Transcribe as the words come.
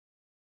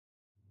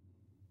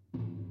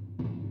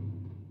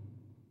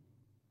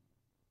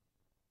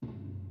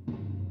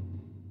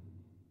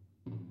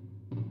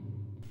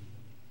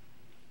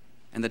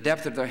and the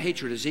depth of their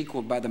hatred is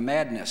equaled by the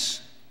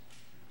madness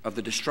of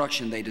the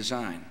destruction they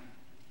design.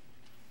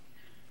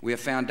 We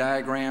have found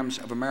diagrams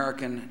of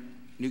American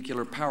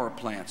nuclear power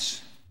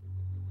plants.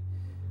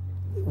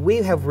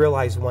 We have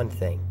realized one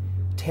thing.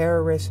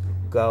 Terrorists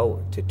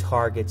go to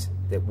targets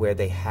where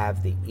they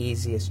have the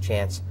easiest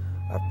chance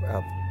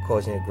of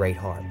causing a great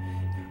harm.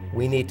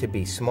 We need to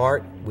be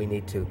smart. We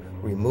need to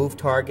remove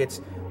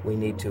targets. We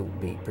need to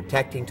be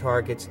protecting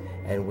targets,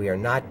 and we are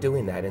not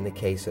doing that in the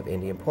case of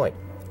Indian Point.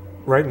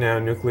 Right now,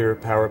 nuclear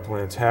power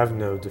plants have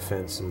no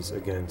defenses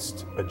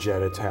against a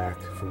jet attack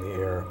from the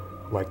air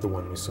like the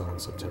one we saw on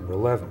September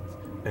 11th.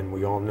 And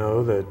we all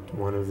know that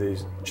one of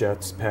these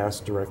jets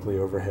passed directly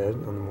overhead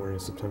on the morning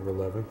of September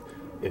 11th.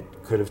 It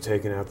could have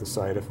taken out the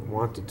site if it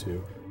wanted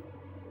to.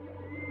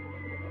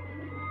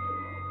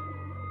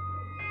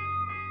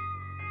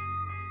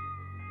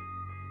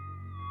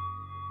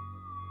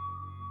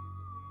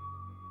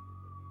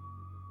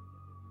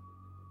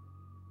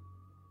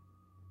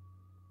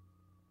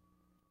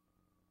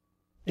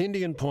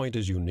 Indian Point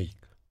is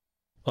unique.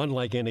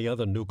 Unlike any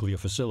other nuclear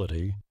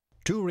facility,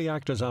 2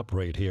 reactors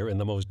operate here in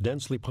the most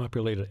densely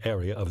populated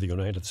area of the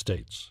United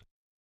States.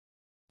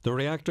 The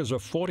reactors are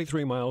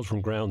 43 miles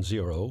from ground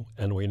zero,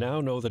 and we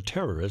now know the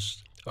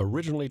terrorists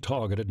originally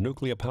targeted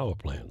nuclear power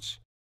plants.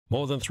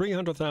 More than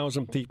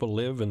 300,000 people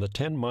live in the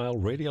 10-mile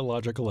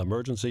radiological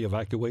emergency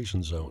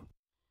evacuation zone.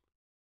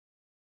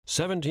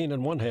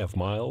 17.5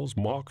 miles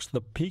marks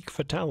the peak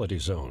fatality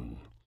zone.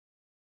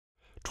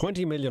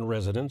 20 million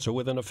residents are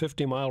within a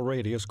 50-mile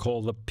radius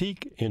called the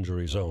peak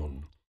injury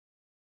zone.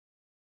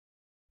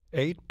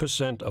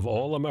 8% of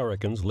all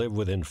Americans live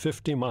within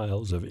 50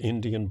 miles of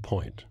Indian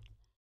Point.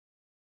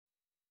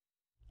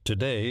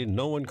 Today,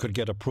 no one could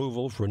get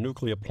approval for a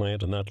nuclear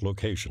plant in that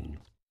location.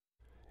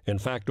 In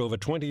fact, over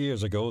 20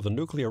 years ago, the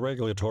Nuclear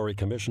Regulatory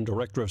Commission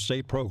Director of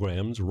State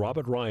Programs,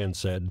 Robert Ryan,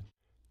 said,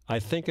 "I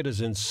think it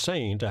is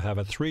insane to have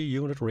a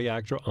 3-unit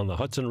reactor on the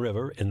Hudson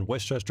River in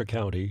Westchester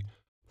County,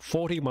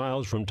 40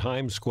 miles from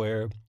Times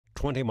Square,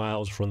 20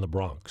 miles from the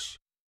Bronx."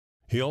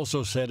 He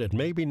also said it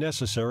may be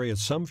necessary at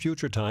some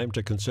future time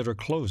to consider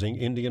closing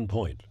Indian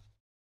Point.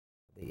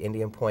 The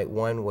Indian Point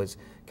 1 was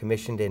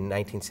commissioned in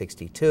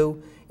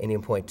 1962,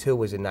 Indian Point 2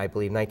 was in, I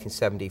believe,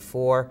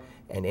 1974,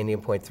 and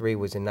Indian Point 3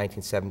 was in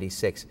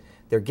 1976.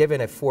 They're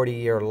given a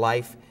 40-year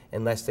life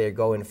unless they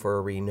go in for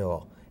a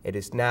renewal. It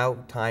is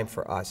now time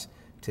for us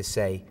to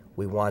say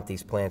we want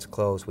these plants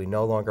closed. We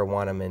no longer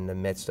want them in the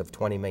midst of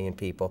 20 million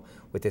people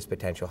with this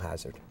potential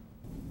hazard.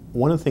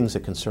 One of the things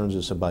that concerns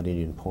us about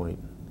Indian Point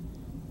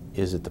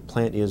is that the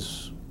plant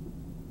is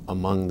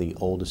among the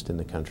oldest in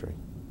the country.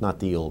 Not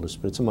the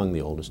oldest, but it's among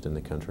the oldest in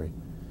the country.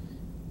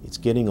 It's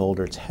getting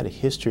older. It's had a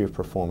history of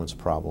performance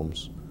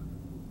problems.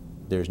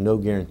 There's no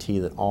guarantee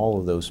that all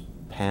of those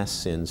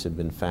past sins have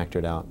been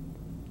factored out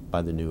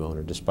by the new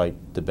owner,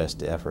 despite the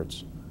best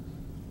efforts.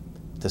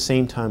 At the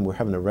same time, we're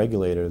having a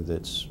regulator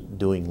that's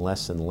doing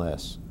less and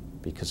less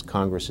because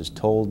Congress has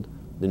told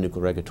the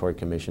Nuclear Regulatory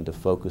Commission to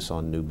focus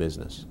on new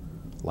business,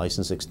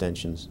 license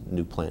extensions,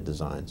 new plant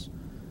designs.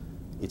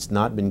 It's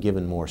not been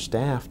given more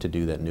staff to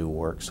do that new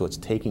work, so it's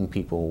taking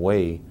people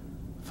away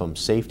from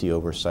safety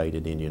oversight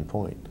at Indian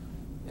Point,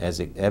 as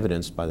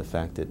evidenced by the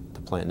fact that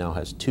the plant now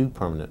has 2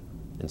 permanent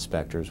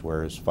inspectors,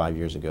 whereas 5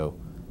 years ago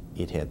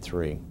it had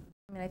 3.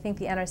 I mean, I think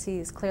the NRC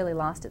has clearly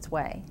lost its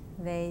way.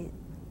 They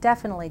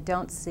definitely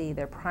don't see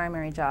their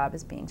primary job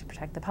as being to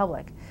protect the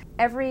public.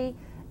 Every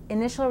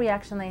initial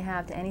reaction they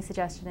have to any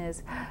suggestion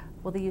is,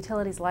 well, the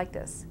utilities like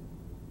this.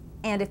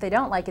 And if they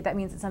don't like it, that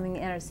means it's something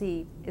the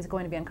NRC is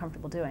going to be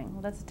uncomfortable doing.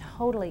 Well, that's a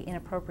totally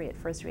inappropriate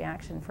first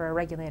reaction for a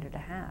regulator to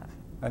have.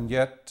 And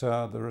yet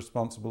the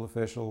responsible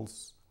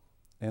officials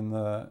in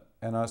the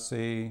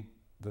NRC,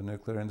 the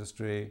nuclear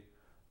industry,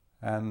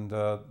 and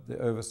the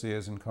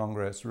overseers in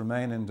Congress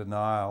remain in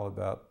denial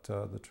about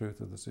the truth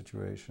of the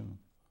situation.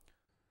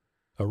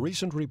 A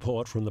recent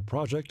report from the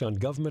Project on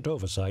Government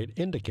Oversight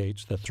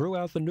indicates that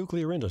throughout the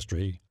nuclear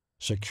industry,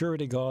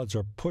 security guards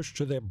are pushed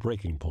to their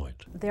breaking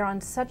point. They're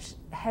on such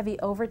heavy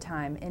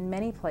overtime in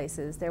many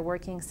places. They're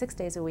working 6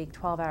 days a week,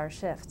 12-hour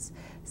shifts,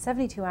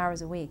 72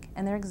 hours a week,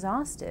 and they're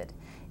exhausted.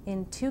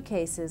 In 2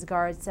 cases,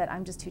 guards said,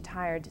 "I'm just too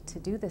tired to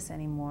do this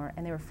anymore,"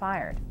 and they were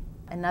fired.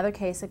 Another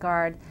case, a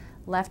guard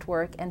left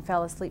work and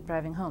fell asleep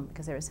driving home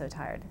because they were so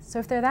tired. So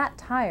if they're that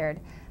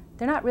tired,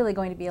 they're not really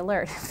going to be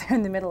alert if they're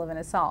in the middle of an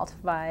assault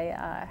by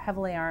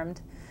heavily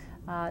armed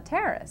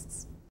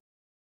terrorists.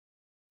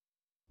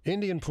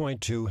 Indian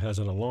Point 2 has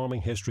an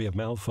alarming history of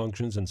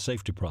malfunctions and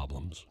safety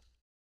problems.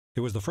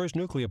 It was the first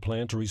nuclear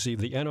plant to receive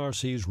the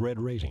NRC's red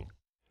rating,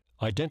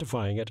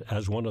 identifying it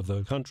as one of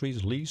the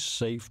country's least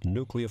safe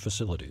nuclear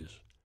facilities.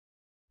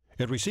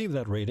 It received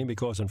that rating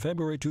because in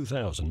February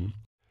 2000,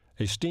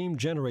 a steam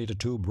generator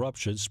tube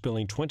ruptured,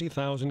 spilling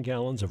 20,000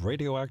 gallons of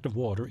radioactive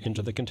water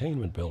into the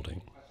containment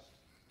building.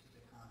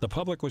 The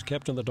public was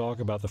kept in the dark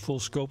about the full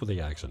scope of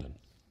the accident.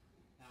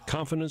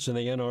 Confidence in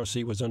the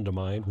NRC was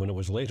undermined when it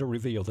was later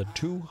revealed that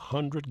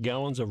 200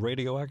 gallons of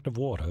radioactive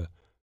water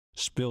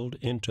spilled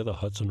into the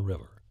Hudson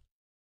River.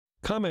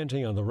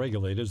 Commenting on the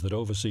regulators that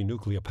oversee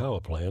nuclear power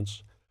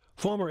plants,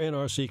 Former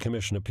NRC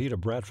Commissioner Peter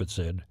Bradford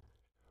said,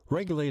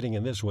 "Regulating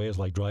in this way is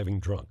like driving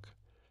drunk.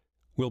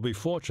 We'll be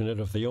fortunate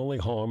if the only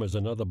harm is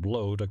another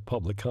blow to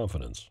public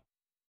confidence."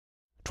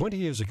 20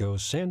 years ago,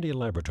 Sandia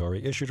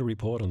Laboratory issued a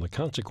report on the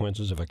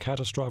consequences of a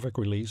catastrophic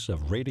release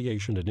of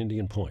radiation at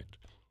Indian Point.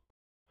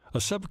 A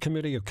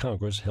subcommittee of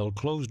Congress held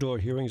closed-door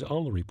hearings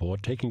on the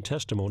report, taking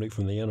testimony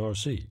from the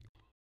NRC.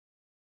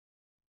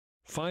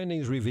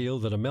 Findings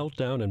revealed that a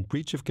meltdown and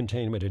breach of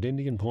containment at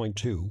Indian Point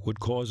 2 would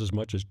cause as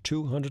much as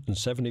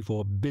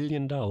 $274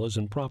 billion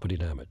in property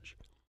damage.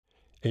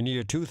 In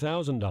year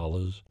 2000,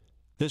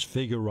 this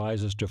figure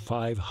rises to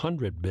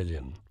 $500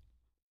 billion.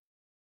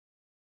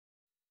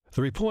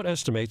 The report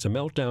estimates a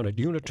meltdown at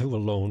Unit 2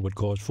 alone would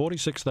cause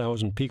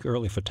 46,000 peak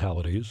early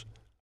fatalities,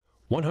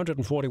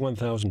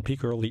 141,000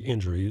 peak early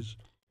injuries,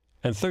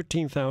 and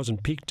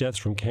 13,000 peak deaths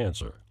from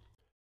cancer.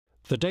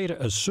 The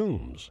data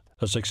assumes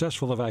a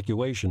successful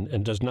evacuation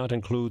and does not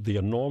include the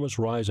enormous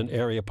rise in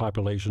area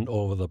population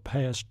over the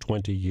past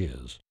 20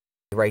 years.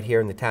 Right here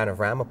in the town of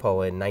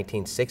Ramapo in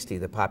 1960,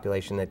 the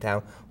population in the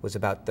town was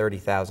about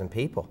 30,000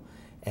 people.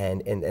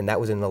 And that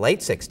was in the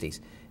late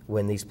 60s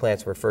when these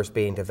plants were first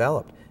being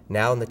developed.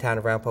 Now in the town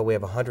of Ramapo, we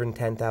have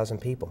 110,000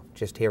 people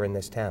just here in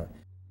this town.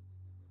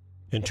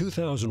 In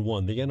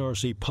 2001, the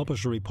NRC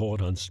published a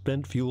report on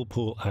spent fuel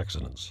pool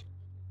accidents.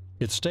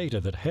 It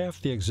stated that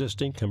half the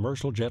existing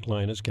commercial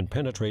jetliners can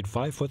penetrate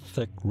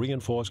 5-foot-thick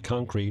reinforced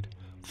concrete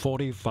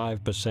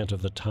 45%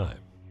 of the time.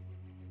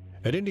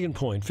 At Indian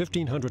Point,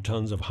 1,500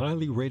 tons of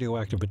highly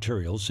radioactive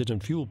materials sit in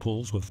fuel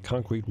pools with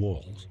concrete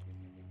walls.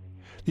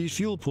 These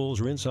fuel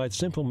pools are inside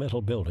simple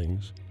metal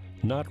buildings,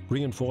 not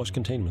reinforced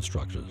containment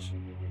structures.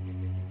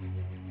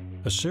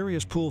 A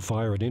serious pool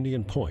fire at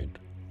Indian Point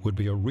would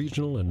be a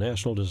regional and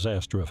national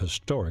disaster of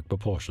historic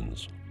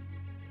proportions.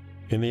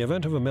 In the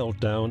event of a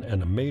meltdown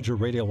and a major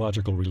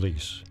radiological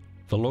release,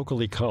 the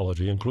local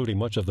ecology, including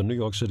much of the New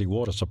York City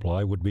water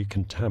supply, would be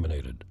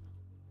contaminated.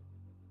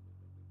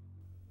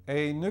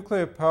 A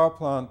nuclear power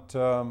plant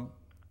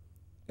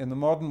in the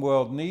modern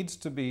world needs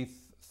to be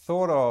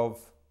thought of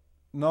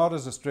not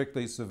as a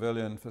strictly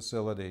civilian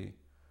facility,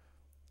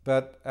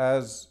 but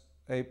as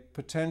a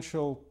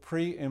potential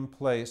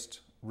pre-emplaced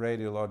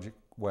radiologic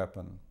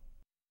weapon.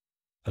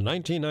 A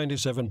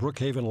 1997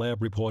 Brookhaven Lab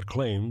report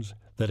claims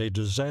that a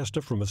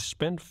disaster from a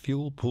spent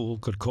fuel pool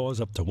could cause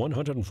up to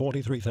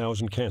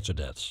 143,000 cancer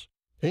deaths.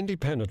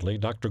 Independently,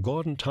 Dr.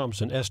 Gordon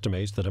Thompson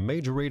estimates that a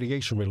major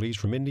radiation release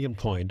from Indian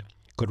Point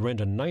could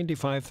render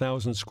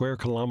 95,000 square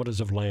kilometers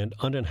of land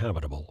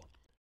uninhabitable.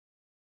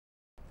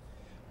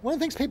 One of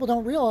the things people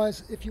don't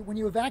realize, when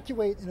you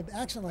evacuate in an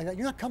accident like that,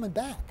 you're not coming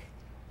back.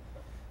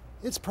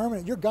 It's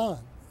permanent, you're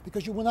gone,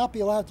 because you will not be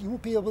allowed, you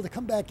won't be able to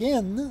come back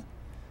in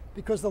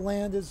because the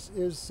land is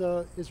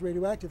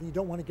radioactive and you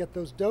don't want to get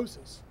those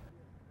doses.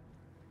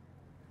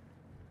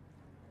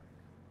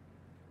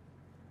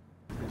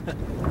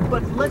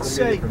 But let's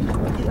say,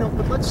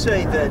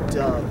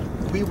 that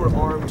we were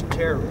armed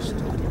terrorists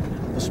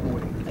this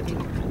morning. I mean,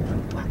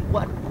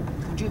 what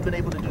would you have been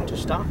able to do to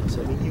stop us?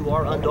 I mean, you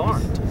are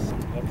unarmed.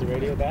 Let the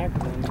radio back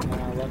and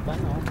then let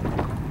them know.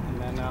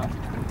 And then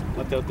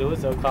what they'll do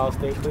is they'll call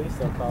state police,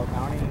 they'll call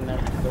county, and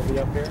they'll be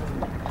up here.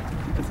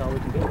 And that's all we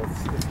can do.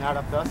 It's not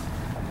up to us.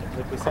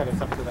 Like we said, it's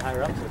up to the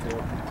higher ups if they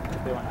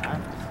want to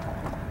harm us.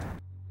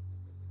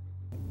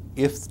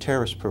 If the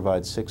terrorists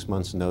provide 6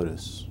 months'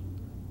 notice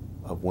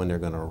of when they're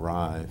going to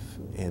arrive,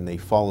 and they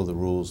follow the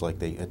rules, like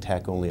they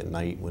attack only at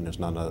night when there's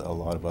not a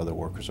lot of other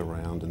workers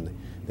around, and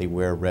they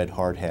wear red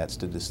hard hats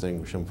to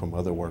distinguish them from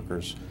other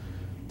workers,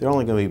 they're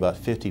only going to be about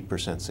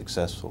 50%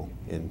 successful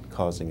in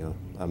causing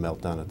a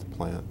meltdown at the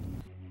plant.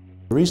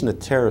 The reason that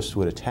terrorists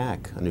would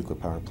attack a nuclear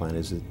power plant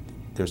is that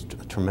there's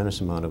a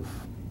tremendous amount of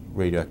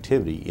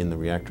radioactivity in the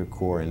reactor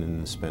core and in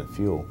the spent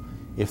fuel.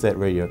 If that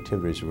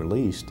radioactivity is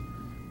released,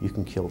 you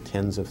can kill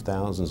tens of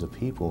thousands of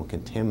people and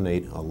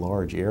contaminate a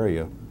large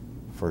area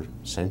for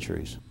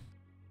centuries.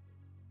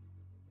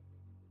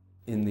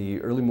 In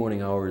the early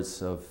morning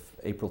hours of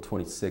April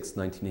 26,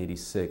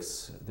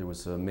 1986, there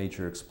was a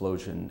major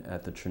explosion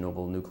at the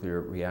Chernobyl nuclear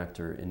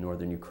reactor in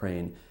northern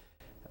Ukraine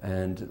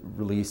and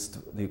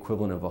released the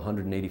equivalent of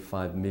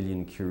 185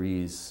 million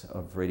curies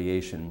of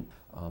radiation.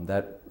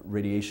 That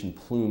radiation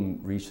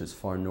plume reached as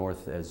far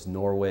north as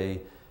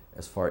Norway,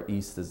 as far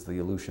east as the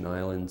Aleutian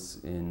Islands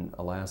in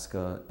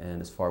Alaska,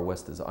 and as far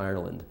west as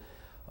Ireland.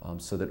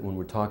 So that when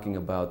we're talking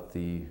about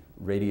the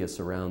radius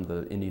around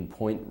the Indian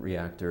Point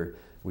reactor,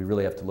 we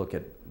really have to look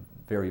at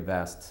very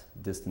vast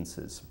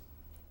distances.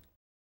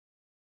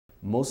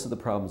 Most of the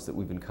problems that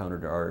we've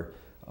encountered are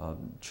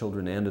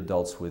children and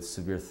adults with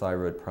severe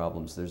thyroid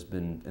problems. There's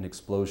been an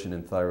explosion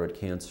in thyroid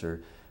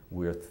cancer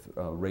with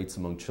rates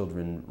among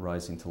children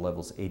rising to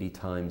levels 80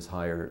 times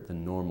higher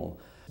than normal.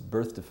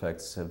 Birth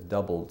defects have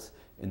doubled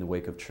in the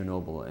wake of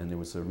Chernobyl, and there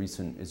was a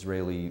recent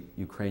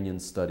Israeli-Ukrainian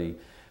study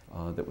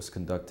that was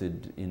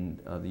conducted in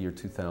the year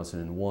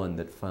 2001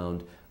 that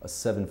found a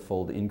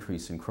 7-fold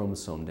increase in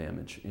chromosome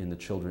damage in the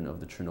children of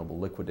the Chernobyl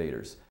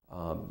liquidators.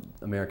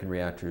 American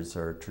reactors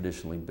are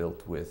traditionally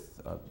built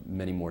with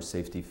many more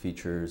safety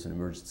features, an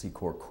emergency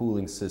core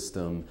cooling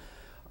system,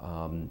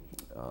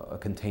 a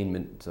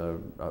containment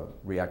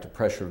reactor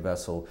pressure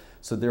vessel.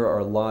 So there are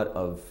a lot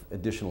of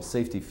additional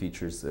safety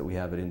features that we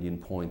have at Indian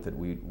Point that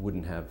we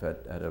wouldn't have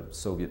at a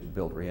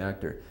Soviet-built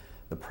reactor.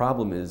 The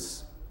problem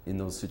is in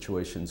those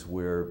situations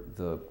where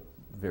the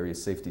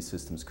various safety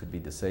systems could be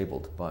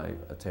disabled by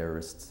a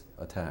terrorist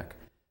attack.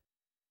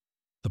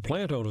 The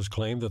plant owners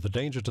claim that the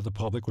danger to the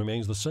public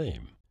remains the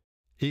same,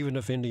 even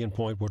if Indian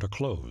Point were to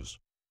close.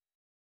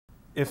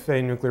 If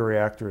a nuclear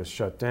reactor is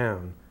shut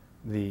down,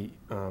 the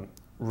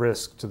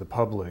risk to the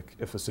public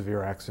if a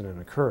severe accident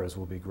occurs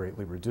will be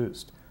greatly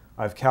reduced.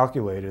 I've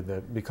calculated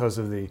that because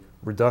of the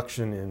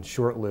reduction in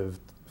short-lived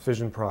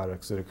fission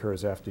products that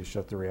occurs after you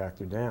shut the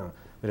reactor down,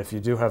 that if you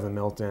do have a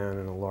meltdown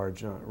and a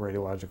large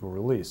radiological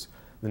release,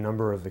 the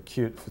number of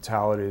acute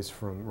fatalities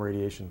from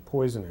radiation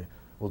poisoning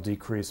will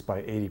decrease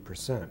by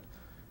 80%.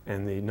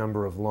 And the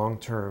number of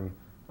long-term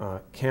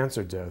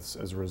cancer deaths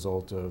as a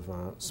result of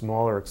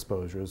smaller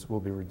exposures will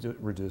be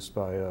reduced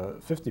by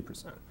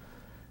 50%.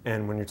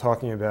 And when you're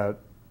talking about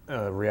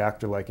a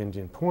reactor like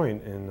Indian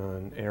Point in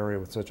an area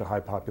with such a high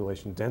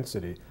population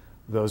density,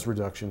 those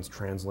reductions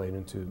translate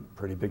into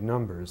pretty big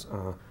numbers,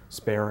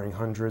 sparing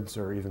hundreds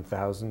or even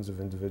thousands of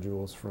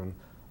individuals from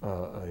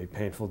a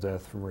painful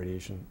death from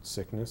radiation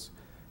sickness,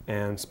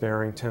 and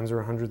sparing tens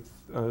or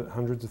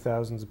hundreds of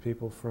thousands of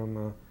people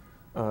from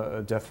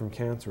a death from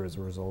cancer as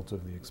a result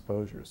of the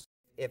exposures.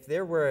 If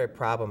there were a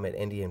problem at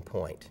Indian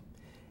Point,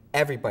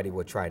 everybody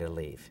would try to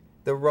leave.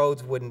 The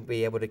roads wouldn't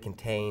be able to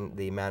contain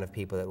the amount of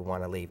people that would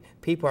want to leave.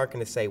 People aren't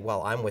going to say,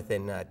 well, I'm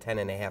within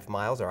 10.5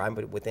 miles or I'm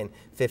within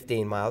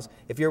 15 miles.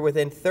 If you're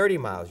within 30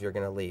 miles, you're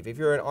going to leave. If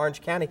you're in Orange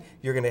County,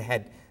 you're going to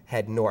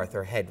head north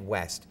or head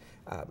west.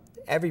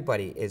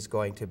 Everybody is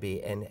going to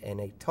be in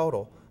a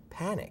total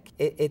panic.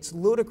 It's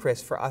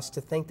ludicrous for us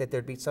to think that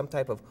there'd be some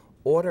type of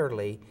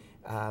orderly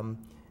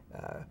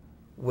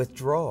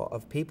withdrawal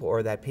of people,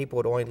 or that people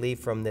would only leave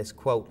from this,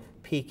 quote,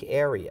 peak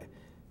area.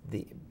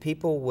 The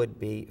people would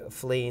be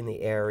fleeing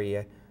the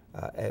area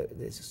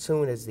as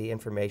soon as the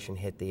information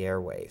hit the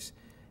airwaves.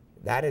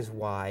 That is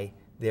why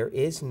there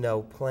is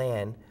no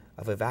plan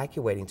of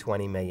evacuating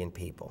 20 million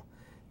people.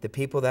 The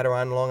people that are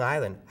on Long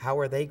Island, how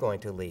are they going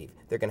to leave?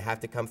 They're going to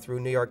have to come through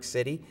New York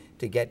City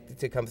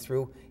to come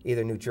through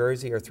either New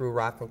Jersey or through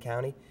Rockland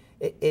County.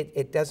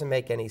 It doesn't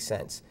make any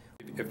sense.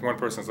 If one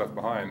person is left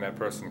behind, that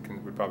person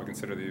would probably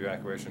consider the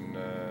evacuation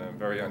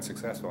very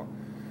unsuccessful.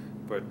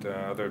 But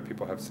other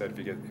people have said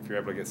if you're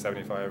able to get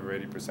 75 or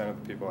 80% of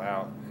the people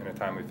out in a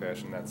timely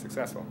fashion, that's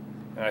successful.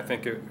 And I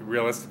think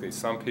realistically,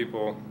 some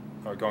people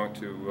are going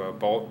to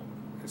bolt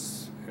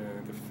as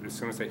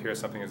soon as they hear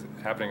something is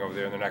happening over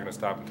there, and they're not going to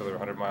stop until they're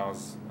 100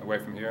 miles away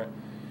from here.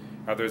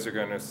 Others are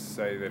going to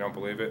say they don't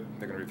believe it.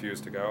 They're going to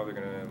refuse to go. They're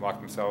going to lock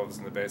themselves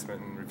in the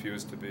basement and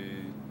refuse to be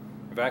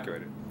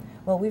evacuated.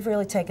 Well, we've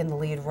really taken the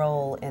lead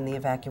role in the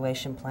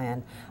evacuation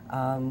plan.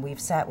 We've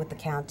sat with the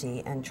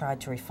county and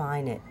tried to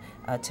refine it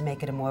to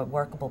make it a more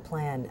workable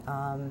plan.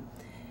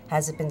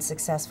 Has it been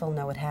successful?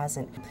 No, it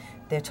hasn't.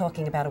 They're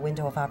talking about a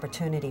window of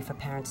opportunity for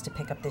parents to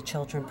pick up their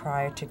children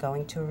prior to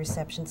going to a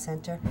reception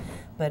center.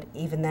 But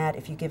even that,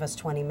 if you give us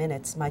 20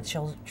 minutes, my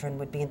children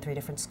would be in 3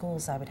 different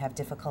schools. I would have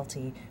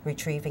difficulty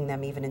retrieving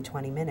them even in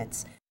 20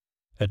 minutes.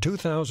 A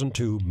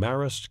 2002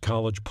 Marist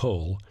College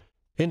poll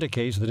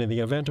indicates that in the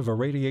event of a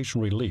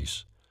radiation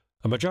release,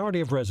 a majority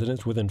of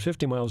residents within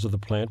 50 miles of the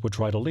plant would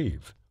try to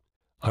leave.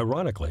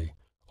 Ironically,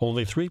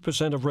 only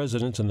 3% of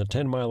residents in the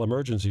 10-mile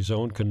emergency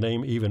zone could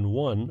name even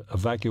one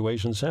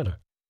evacuation center.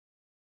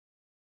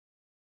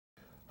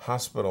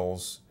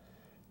 Hospitals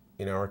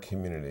in our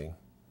community,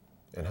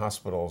 and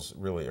hospitals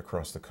really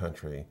across the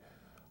country,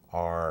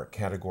 are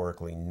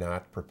categorically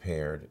not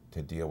prepared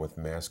to deal with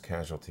mass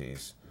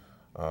casualties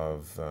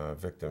of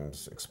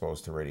victims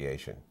exposed to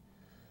radiation.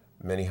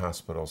 Many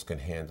hospitals can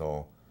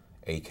handle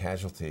a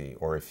casualty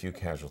or a few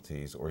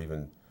casualties, or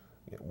even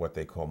what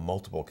they call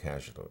multiple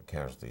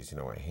casualties,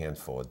 a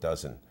handful, a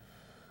dozen.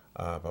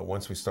 But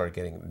once we start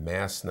getting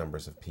mass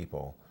numbers of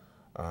people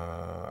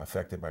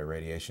affected by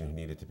radiation who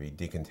needed to be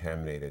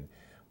decontaminated,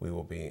 we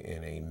will be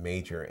in a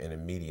major and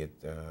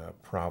immediate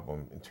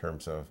problem in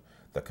terms of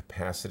the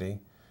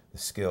capacity, the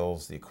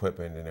skills, the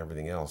equipment, and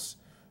everything else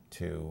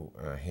to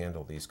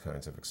handle these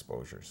kinds of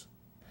exposures.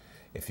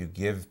 If you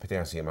give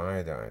potassium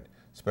iodide,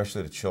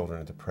 especially to children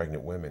and to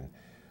pregnant women,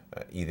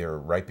 either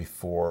right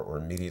before or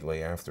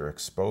immediately after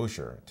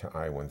exposure to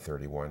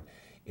I-131,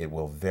 it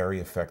will very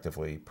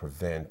effectively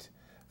prevent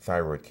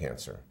thyroid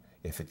cancer.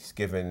 If it's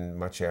given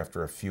much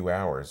after a few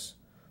hours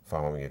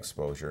following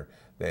exposure,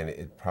 then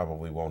it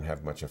probably won't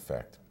have much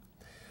effect.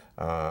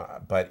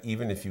 But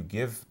even if you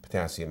give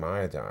potassium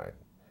iodide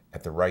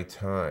at the right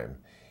time,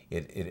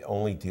 it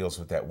only deals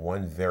with that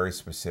one very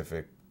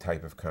specific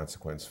type of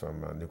consequence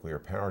from a nuclear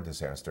power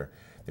disaster.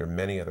 There are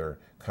many other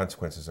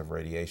consequences of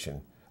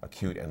radiation,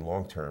 acute and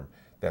long-term,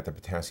 that the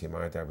potassium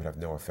iodide would have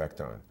no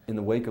effect on. In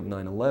the wake of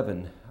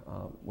 9/11,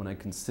 when I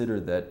consider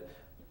that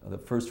The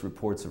first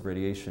reports of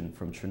radiation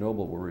from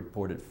Chernobyl were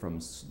reported from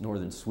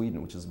northern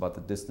Sweden, which is about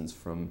the distance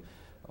from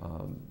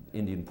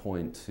Indian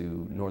Point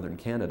to northern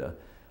Canada.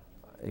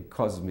 It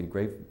causes me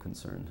grave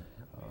concern.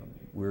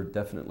 We're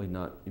definitely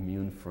not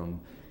immune from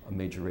a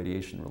major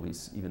radiation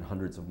release, even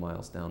hundreds of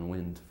miles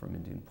downwind from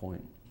Indian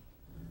Point.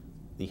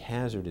 The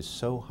hazard is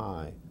so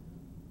high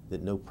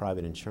that no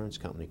private insurance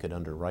company could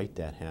underwrite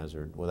that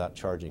hazard without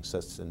charging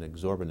such an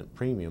exorbitant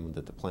premium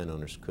that the plant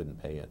owners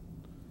couldn't pay it.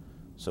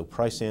 So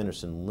Price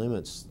Anderson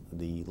limits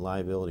the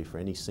liability for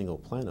any single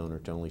plant owner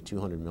to only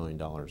 $200 million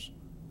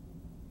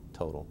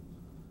total.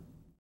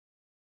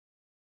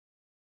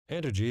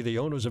 Entergy, the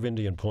owners of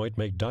Indian Point,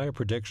 make dire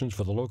predictions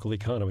for the local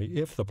economy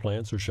if the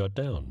plants are shut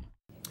down.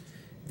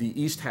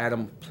 The East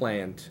Haddam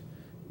plant,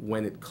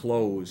 when it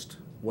closed,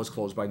 was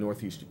closed by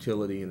Northeast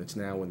Utility, and it's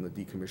now in the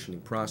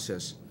decommissioning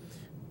process.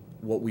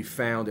 What we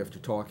found after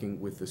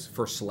talking with this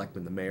first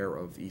selectman, the mayor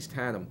of East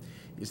Haddam,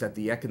 is that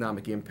the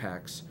economic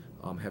impacts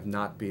have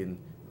not been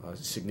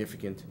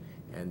significant,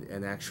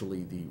 and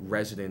actually the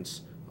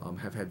residents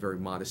have had very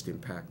modest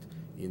impact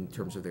in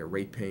terms of their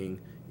rate paying,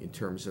 in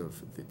terms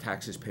of the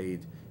taxes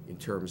paid, in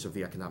terms of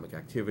the economic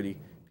activity.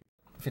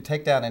 If you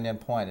take down Indian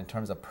Point in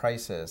terms of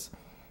prices,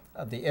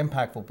 the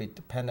impact will be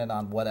dependent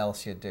on what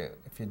else you do.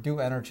 If you do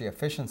energy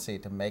efficiency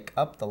to make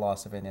up the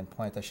loss of Indian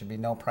Point, there should be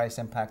no price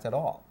impact at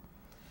all.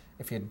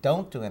 If you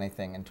don't do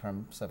anything in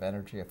terms of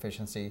energy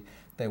efficiency,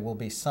 there will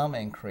be some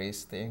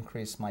increase. The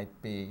increase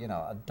might be,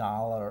 $1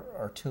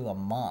 or $2 a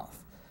month,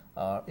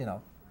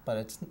 but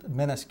it's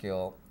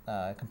minuscule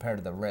compared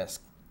to the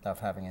risk of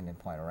having Indian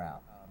Point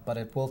around. But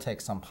it will take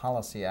some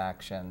policy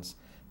actions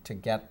to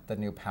get the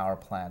new power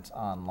plants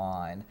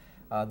online.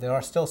 There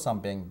are still some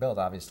being built.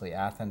 Obviously,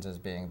 Athens is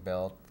being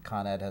built.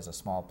 Con Ed has a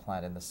small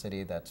plant in the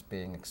city that's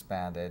being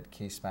expanded.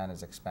 Keyspan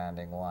is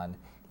expanding one.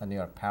 The New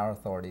York Power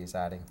Authority is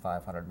adding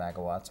 500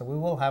 megawatts. So we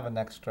will have an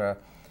extra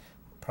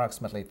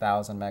approximately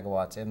 1,000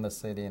 megawatts in the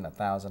city and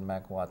 1,000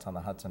 megawatts on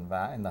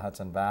the in the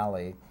Hudson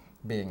Valley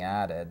being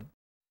added.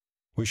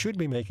 We should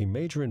be making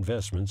major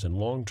investments in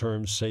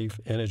long-term safe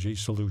energy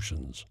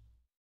solutions.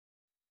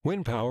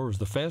 Wind power is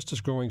the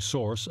fastest growing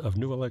source of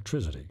new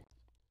electricity.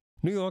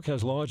 New York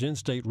has large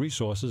in-state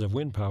resources of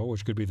wind power,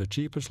 which could be the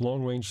cheapest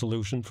long-range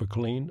solution for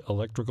clean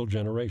electrical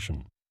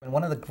generation. And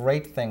one of the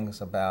great things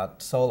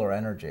about solar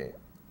energy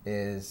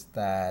is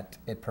that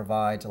it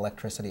provides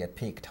electricity at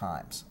peak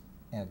times.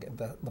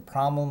 The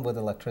problem with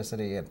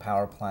electricity and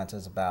power plants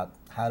is about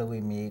how do we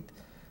meet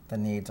the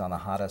needs on the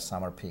hottest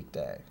summer peak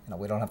day.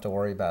 We don't have to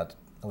worry about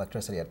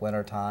electricity at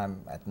winter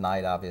time, at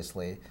night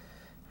obviously.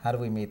 How do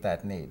we meet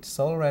that need?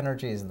 Solar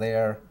energy is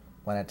there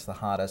when it's the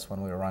hottest,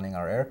 when we're running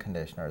our air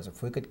conditioners.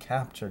 If we could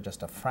capture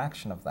just a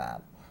fraction of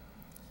that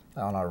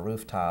on our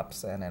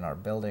rooftops and in our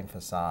building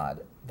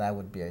facade, that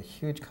would be a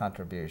huge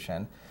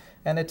contribution.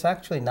 And it's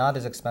actually not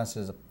as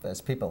expensive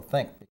as people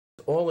think.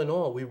 All in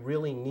all, we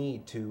really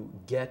need to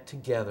get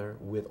together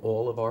with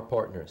all of our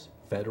partners,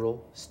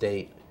 federal,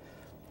 state,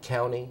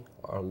 county,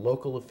 our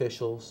local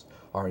officials,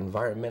 our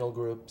environmental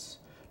groups,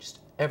 just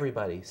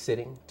everybody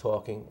sitting,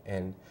 talking,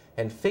 and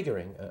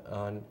figuring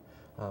on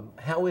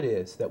how it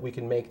is that we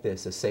can make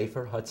this a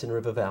safer Hudson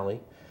River Valley,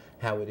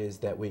 how it is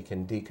that we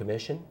can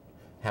decommission,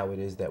 how it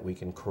is that we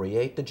can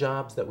create the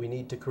jobs that we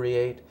need to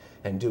create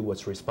and do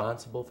what's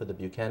responsible for the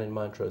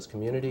Buchanan-Montrose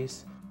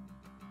communities.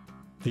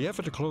 The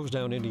effort to close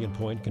down Indian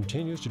Point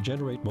continues to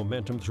generate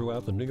momentum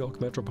throughout the New York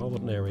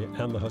metropolitan area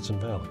and the Hudson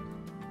Valley.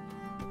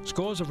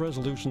 Scores of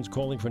resolutions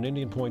calling for an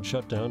Indian Point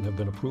shutdown have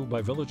been approved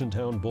by village and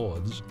town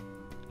boards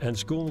and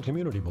school and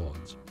community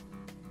boards.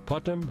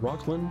 Putnam,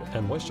 Rockland,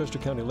 and Westchester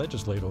County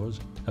legislators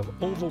have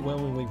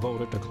overwhelmingly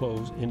voted to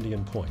close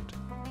Indian Point.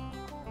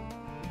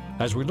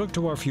 As we look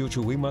to our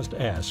future, we must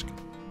ask,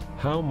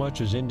 how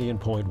much is Indian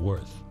Point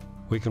worth?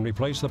 We can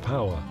replace the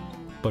power,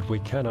 but we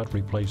cannot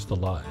replace the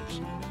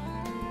lives.